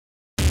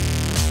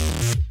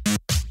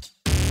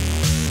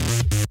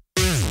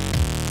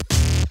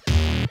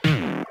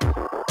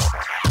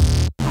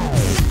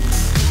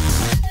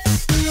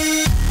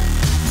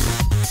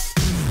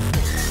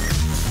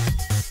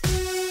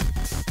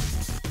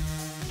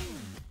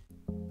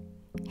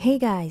Hey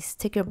guys,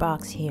 Sticker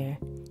Box here.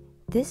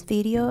 This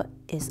video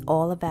is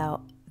all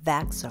about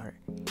Vaxart,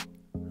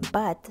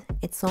 but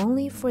it's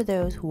only for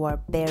those who are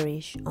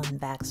bearish on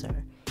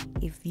Vaxart.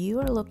 If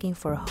you are looking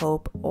for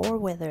hope or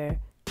whether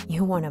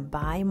you want to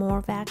buy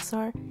more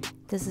Vaxart,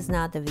 this is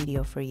not the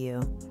video for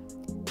you.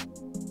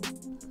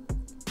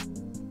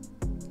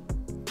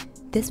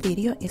 This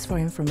video is for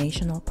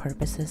informational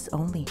purposes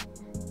only.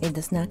 It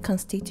does not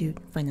constitute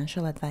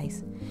financial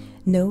advice.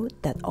 Note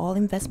that all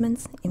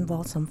investments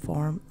involve some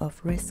form of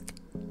risk.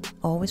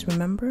 Always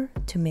remember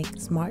to make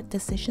smart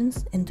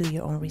decisions and do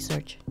your own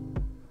research.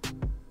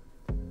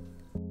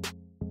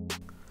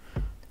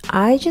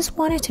 I just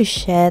wanted to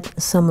shed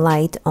some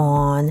light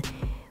on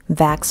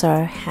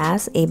Vaxart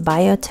has a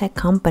biotech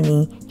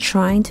company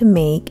trying to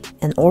make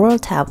an oral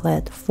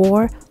tablet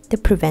for the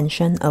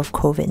prevention of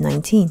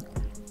COVID-19.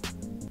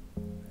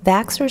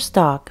 Vaxart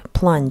stock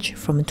plunged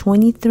from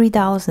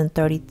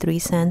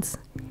 $23.33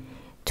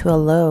 to a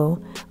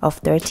low of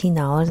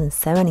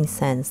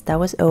 $13.70. That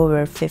was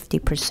over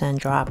 50%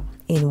 drop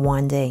in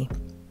one day.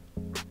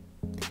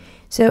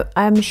 So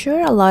I'm sure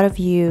a lot of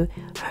you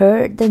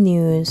heard the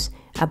news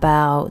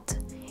about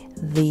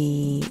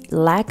the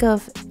lack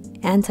of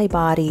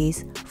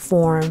antibodies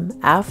formed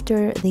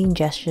after the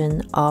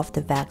ingestion of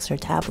the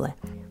Vaxart tablet.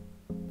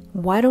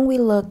 Why don't we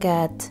look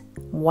at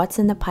what's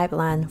in the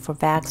pipeline for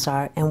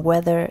Vaxart and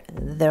whether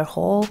their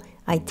whole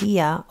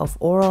idea of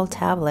oral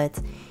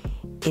tablets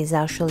is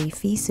actually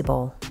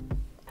feasible.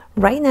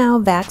 Right now,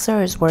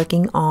 Vaxart is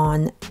working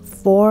on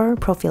 4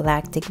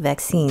 prophylactic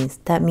vaccines.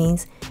 That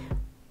means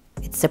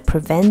it's a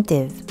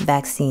preventive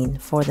vaccine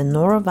for the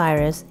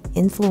norovirus,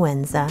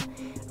 influenza,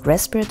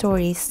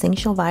 respiratory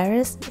syncytial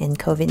virus, and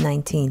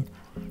COVID-19.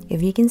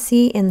 If you can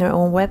see in their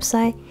own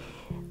website,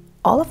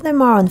 all of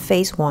them are on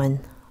phase 1.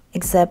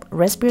 Except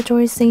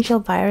respiratory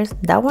syncytial virus,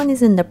 that one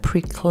is in the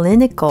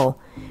preclinical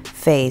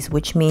phase,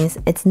 which means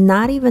it's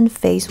not even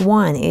phase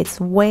 1,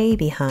 it's way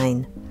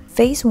behind.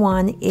 Phase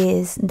 1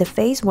 is the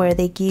phase where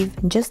they give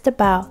just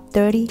about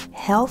 30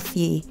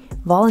 healthy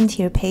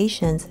volunteer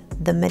patients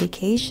the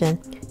medication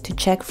to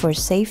check for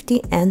safety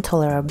and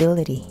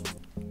tolerability.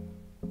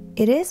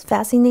 It is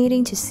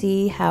fascinating to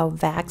see how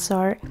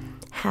Vaxart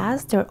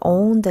has their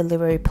own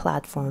delivery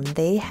platform.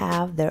 They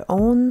have their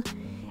own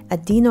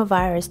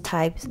adenovirus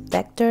type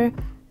vector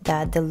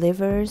that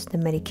delivers the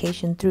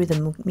medication through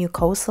the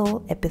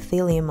mucosal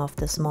epithelium of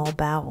the small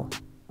bowel.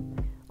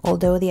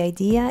 Although the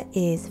idea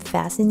is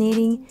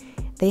fascinating,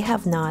 they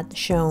have not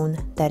shown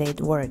that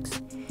it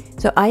works.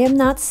 So I am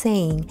not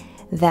saying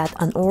that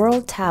an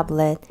oral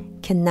tablet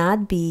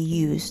cannot be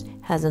used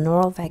as an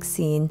oral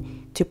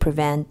vaccine to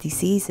prevent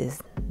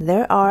diseases.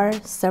 There are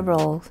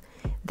several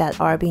that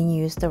are being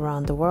used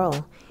around the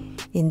world.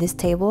 In this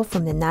table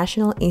from the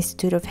National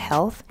Institute of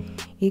Health,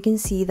 you can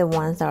see the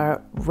ones that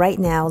are right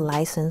now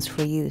licensed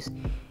for use.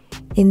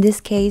 In this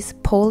case,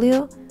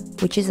 polio,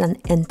 which is an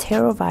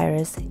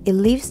enterovirus, it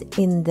lives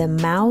in the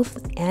mouth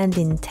and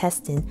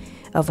intestine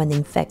of an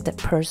infected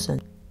person.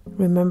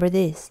 Remember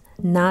this,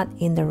 not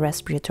in the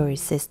respiratory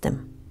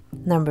system.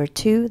 Number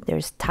 2,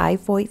 there's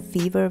typhoid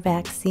fever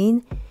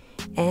vaccine,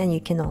 and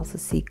you can also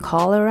see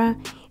cholera.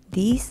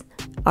 These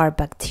are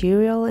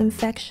bacterial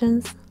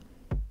infections.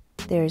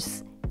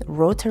 There's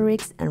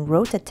Rotarix and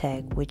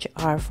Rotatec, which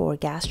are for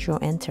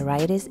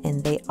gastroenteritis,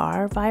 and they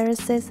are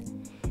viruses,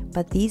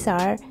 but these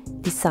are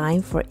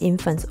designed for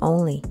infants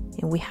only.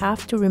 And we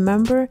have to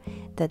remember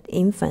that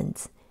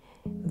infants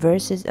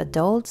versus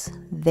adults,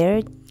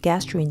 their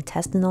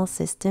gastrointestinal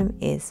system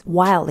is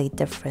wildly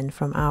different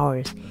from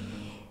ours,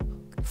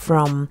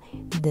 from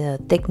the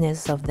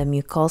thickness of the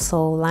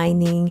mucosal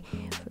lining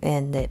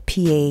and the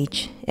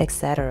pH,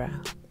 etc.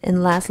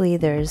 And lastly,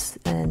 there's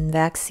a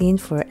vaccine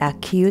for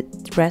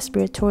acute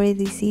respiratory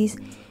disease,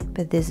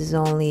 but this is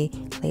only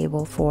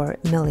labeled for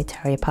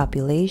military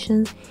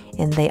populations,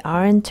 and they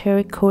are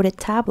enteric-coated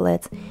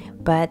tablets,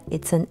 but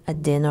it's an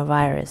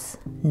adenovirus,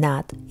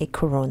 not a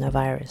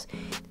coronavirus.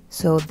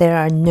 So there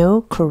are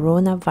no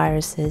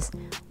coronaviruses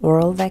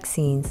oral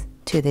vaccines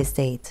to this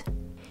date.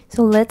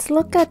 So let's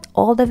look at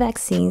all the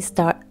vaccines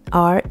that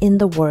are in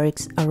the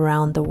works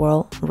around the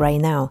world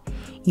right now.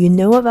 You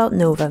know about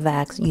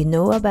Novavax, you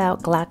know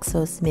about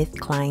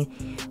GlaxoSmithKline.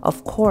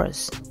 Of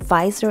course,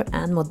 Pfizer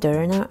and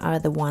Moderna are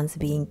the ones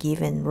being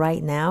given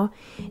right now.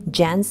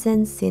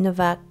 Janssen,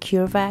 Sinovac,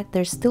 CureVac,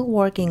 they're still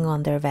working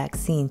on their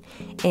vaccine.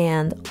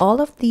 And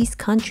all of these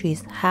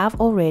countries have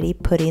already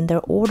put in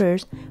their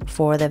orders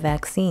for the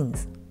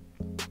vaccines.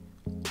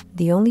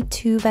 The only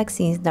 2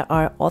 vaccines that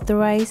are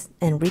authorized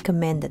and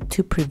recommended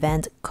to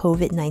prevent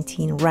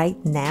COVID-19 right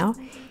now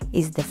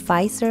is the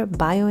Pfizer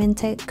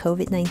BioNTech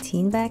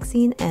COVID-19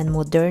 vaccine and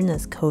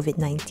Moderna's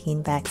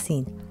COVID-19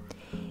 vaccine.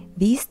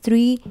 These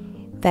 3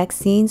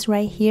 vaccines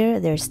right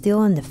here, they're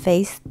still in the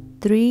phase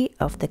 3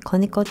 of the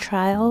clinical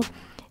trial.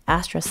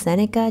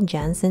 AstraZeneca,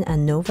 Janssen,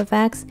 and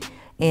Novavax.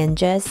 And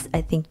just,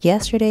 I think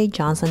yesterday,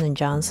 Johnson &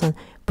 Johnson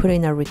put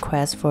in a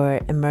request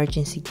for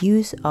emergency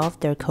use of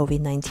their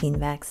COVID-19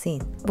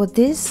 vaccine. Well,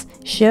 this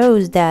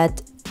shows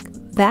that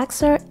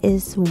Vaxart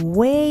is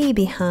way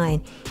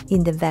behind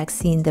in the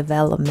vaccine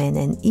development,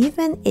 and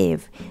even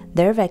if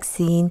their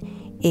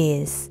vaccine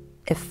is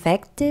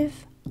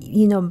effective,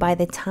 by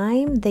the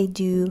time they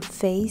do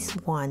phase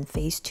 1,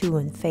 phase 2,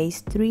 and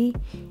phase 3,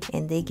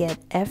 and they get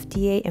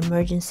FDA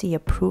emergency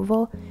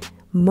approval,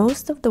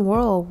 most of the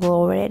world will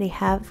already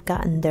have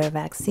gotten their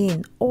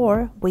vaccine,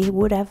 or we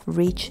would have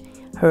reached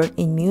herd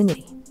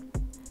immunity.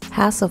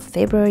 As of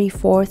February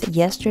 4th,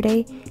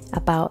 yesterday,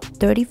 about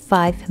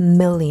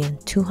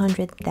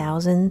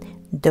 35,200,000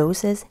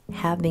 doses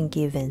have been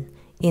given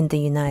in the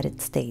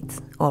United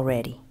States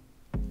already.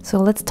 So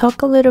let's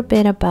talk a little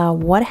bit about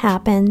what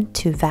happened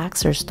to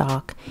Vaxart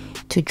stock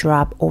to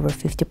drop over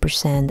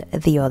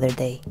 50% the other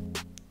day.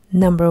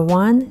 Number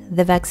one,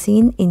 the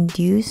vaccine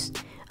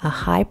induced a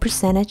high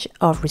percentage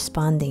of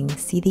responding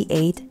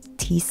CD8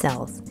 T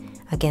cells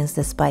against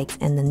the spikes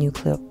and the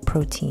nuclear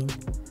protein.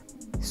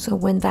 So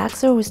when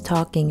Vaxart was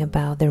talking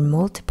about their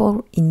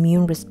multiple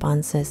immune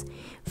responses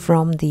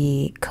from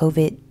the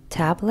COVID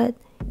tablet,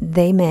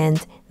 they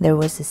meant there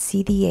was a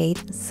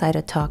CD8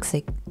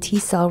 cytotoxic T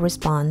cell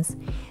response.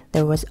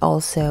 There was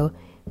also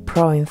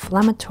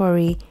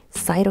pro-inflammatory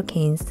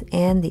cytokines,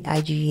 and the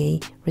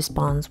IgA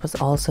response was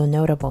also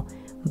notable.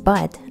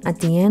 But at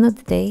the end of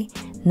the day,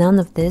 none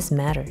of this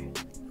mattered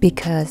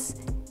because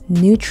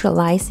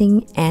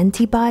neutralizing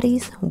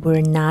antibodies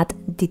were not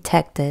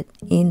detected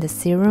in the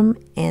serum,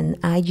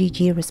 and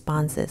IgG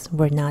responses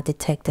were not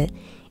detected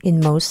in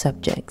most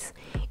subjects.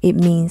 It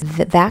means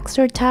the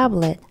Vaxart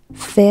tablet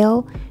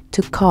failed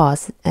to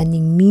cause an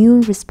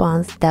immune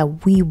response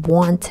that we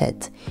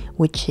wanted,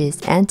 which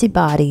is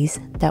antibodies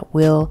that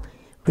will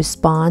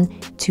respond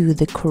to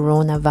the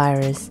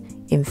coronavirus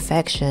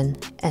infection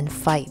and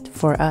fight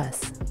for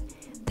us.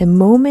 The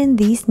moment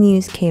these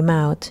news came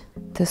out,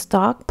 the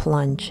stock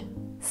plunged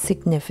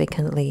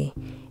significantly,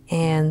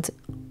 and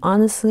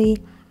honestly,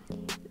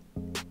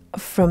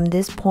 from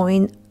this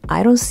point,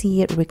 I don't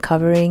see it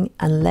recovering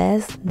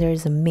unless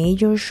there's a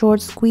major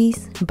short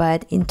squeeze.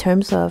 But in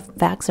terms of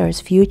Vaxart's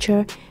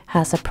future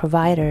as a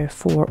provider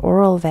for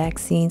oral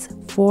vaccines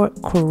for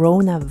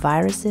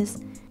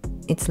coronaviruses,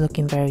 it's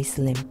looking very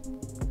slim.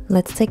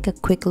 Let's take a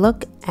quick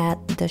look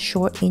at the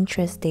short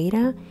interest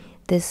data.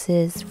 This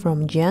is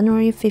from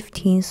January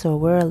 15, so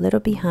we're a little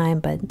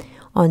behind, but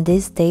on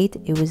this date,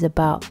 it was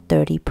about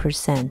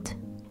 30%.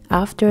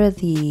 After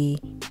the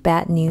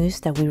bad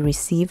news that we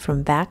received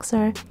from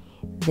Vaxart,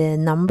 the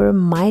number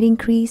might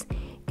increase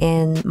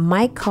and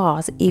might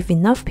cause, if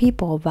enough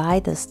people buy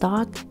the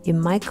stock, it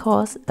might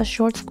cause a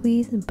short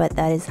squeeze, but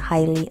that is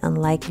highly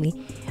unlikely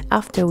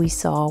after we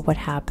saw what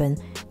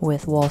happened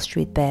with Wall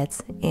Street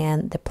bets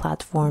and the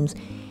platforms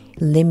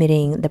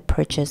limiting the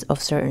purchase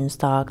of certain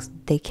stocks.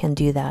 They can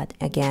do that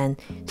again.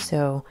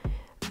 So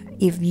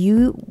if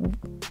you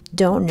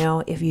don't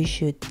know if you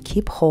should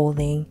keep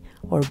holding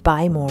or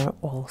buy more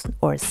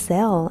or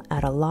sell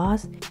at a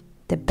loss,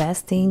 the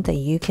best thing that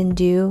you can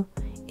do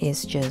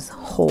is just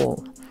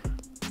hold.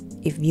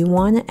 If you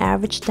want to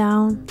average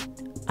down,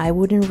 I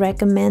wouldn't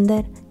recommend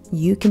it.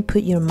 You can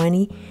put your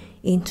money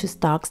into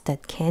stocks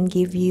that can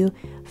give you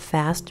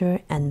faster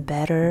and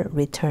better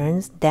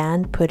returns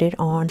than put it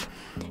on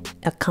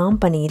a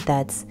company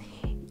that's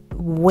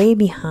way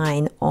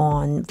behind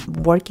on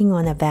working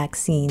on a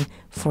vaccine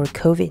for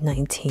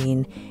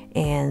COVID-19,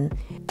 and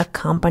a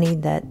company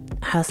that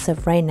as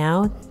of right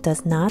now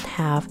does not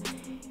have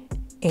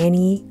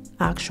any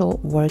actual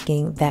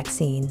working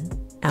vaccine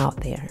out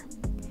there.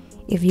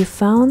 If you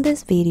found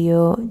this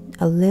video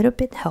a little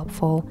bit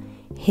helpful,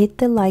 hit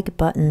the like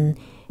button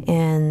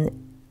and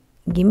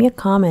give me a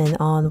comment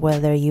on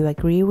whether you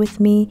agree with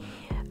me.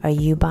 Are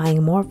you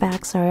buying more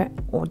Vaxart,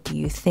 or do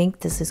you think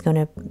this is going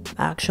to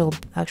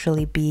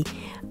actually be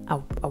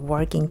a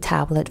working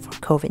tablet for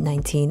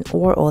COVID-19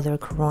 or other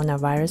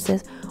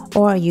coronaviruses?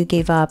 Or you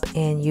gave up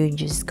and you're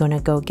just going to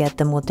go get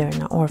the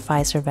Moderna or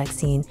Pfizer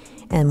vaccine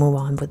and move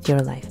on with your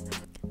life?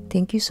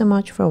 Thank you so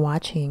much for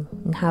watching,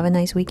 and have a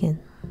nice weekend.